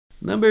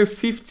Number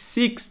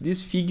 56,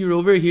 this figure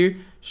over here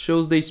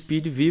shows the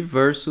speed v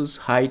versus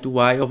height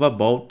y of a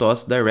ball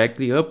tossed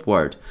directly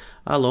upward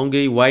along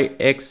a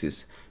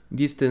y-axis.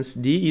 Distance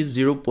d is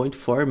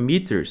 0.4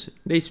 meters.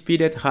 The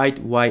speed at height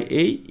ya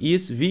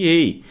is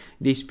vA.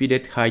 The speed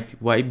at height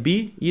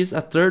yb is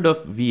a third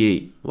of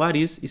vA. What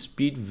is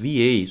speed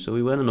vA? So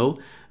we want to know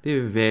the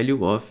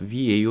value of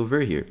vA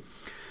over here.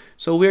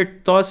 So we're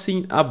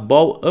tossing a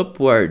ball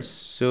upwards.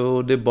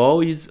 So the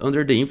ball is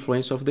under the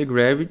influence of the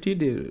gravity.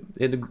 The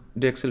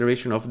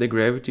acceleration of the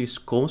gravity is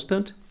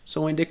constant.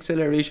 So when the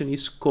acceleration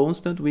is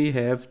constant, we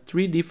have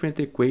three different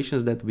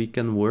equations that we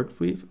can work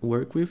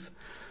with.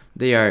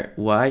 They are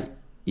y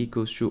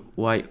equals to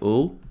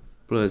yo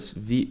plus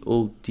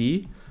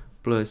vot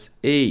plus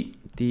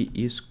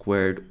at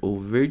squared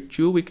over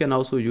 2. We can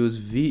also use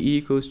v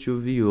equals to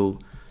vo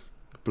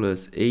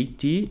plus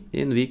at,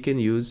 and we can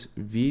use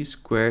v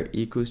squared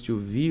equals to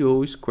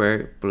vo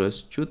squared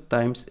plus 2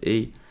 times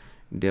a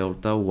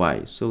delta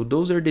y. So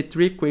those are the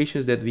three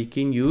equations that we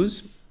can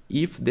use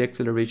if the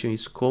acceleration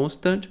is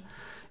constant.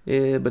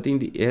 But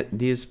in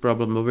this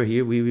problem over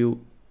here, we will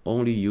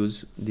only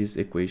use this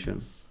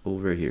equation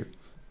over here.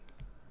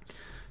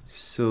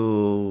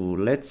 So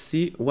let's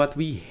see what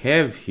we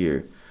have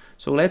here.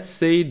 So let's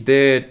say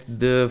that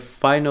the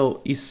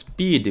final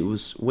speed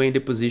was when the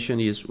position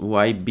is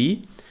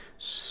yb.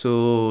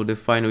 So the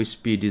final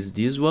speed is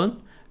this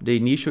one. The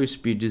initial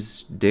speed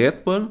is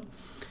that one.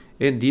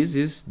 And this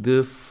is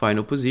the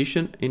final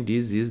position. And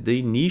this is the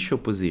initial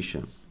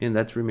position. And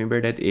let's remember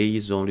that a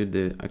is only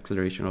the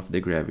acceleration of the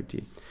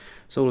gravity.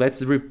 So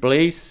let's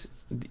replace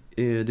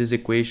this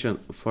equation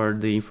for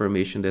the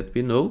information that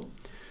we know.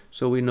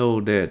 So we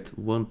know that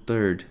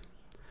 1/3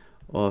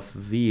 of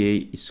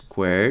vA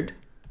squared,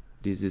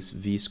 this is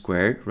v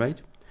squared,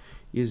 right,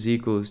 is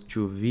equals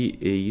to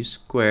vA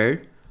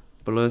squared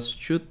plus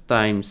 2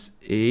 times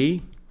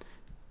a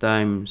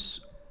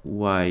times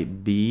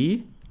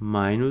yb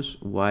minus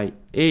ya.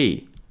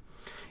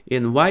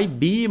 And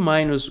yb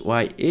minus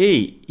ya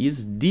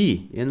is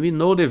d, and we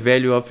know the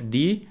value of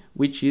d,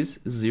 which is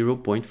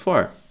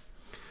 0.4.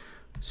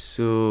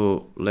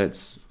 So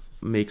let's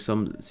make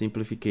some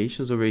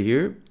simplifications over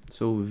here.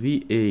 So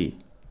vA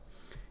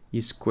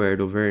is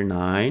squared over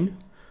 9.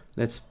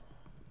 Let's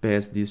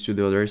pass this to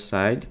the other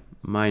side.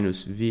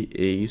 Minus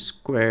vA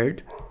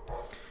squared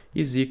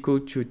is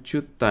equal to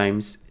 2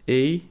 times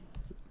a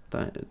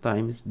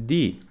times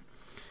d.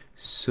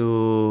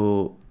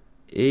 So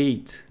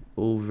 8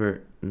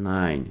 over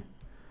 9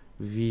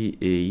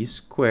 vA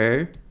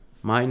squared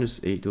minus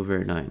 8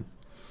 over 9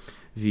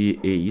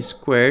 vA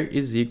squared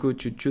is equal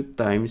to 2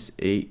 times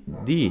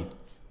ad.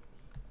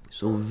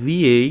 So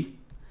vA,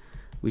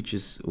 which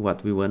is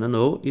what we want to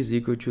know, is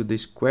equal to the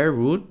square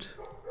root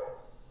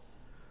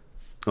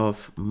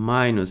of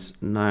minus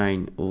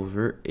 9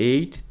 over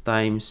 8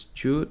 times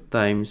 2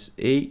 times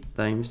a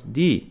times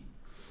d.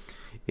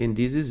 And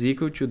this is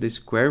equal to the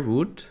square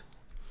root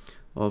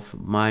of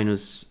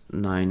minus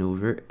 9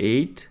 over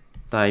 8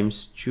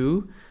 times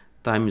 2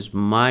 times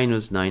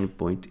minus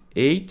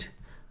 9.8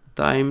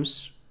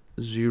 times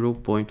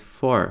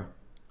 0.4.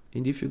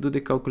 And if you do the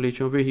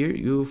calculation over here,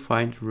 you will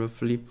find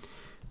roughly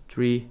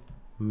 3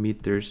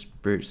 meters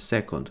per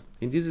second.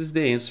 And this is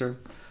the answer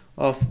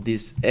of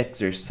this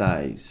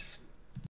exercise.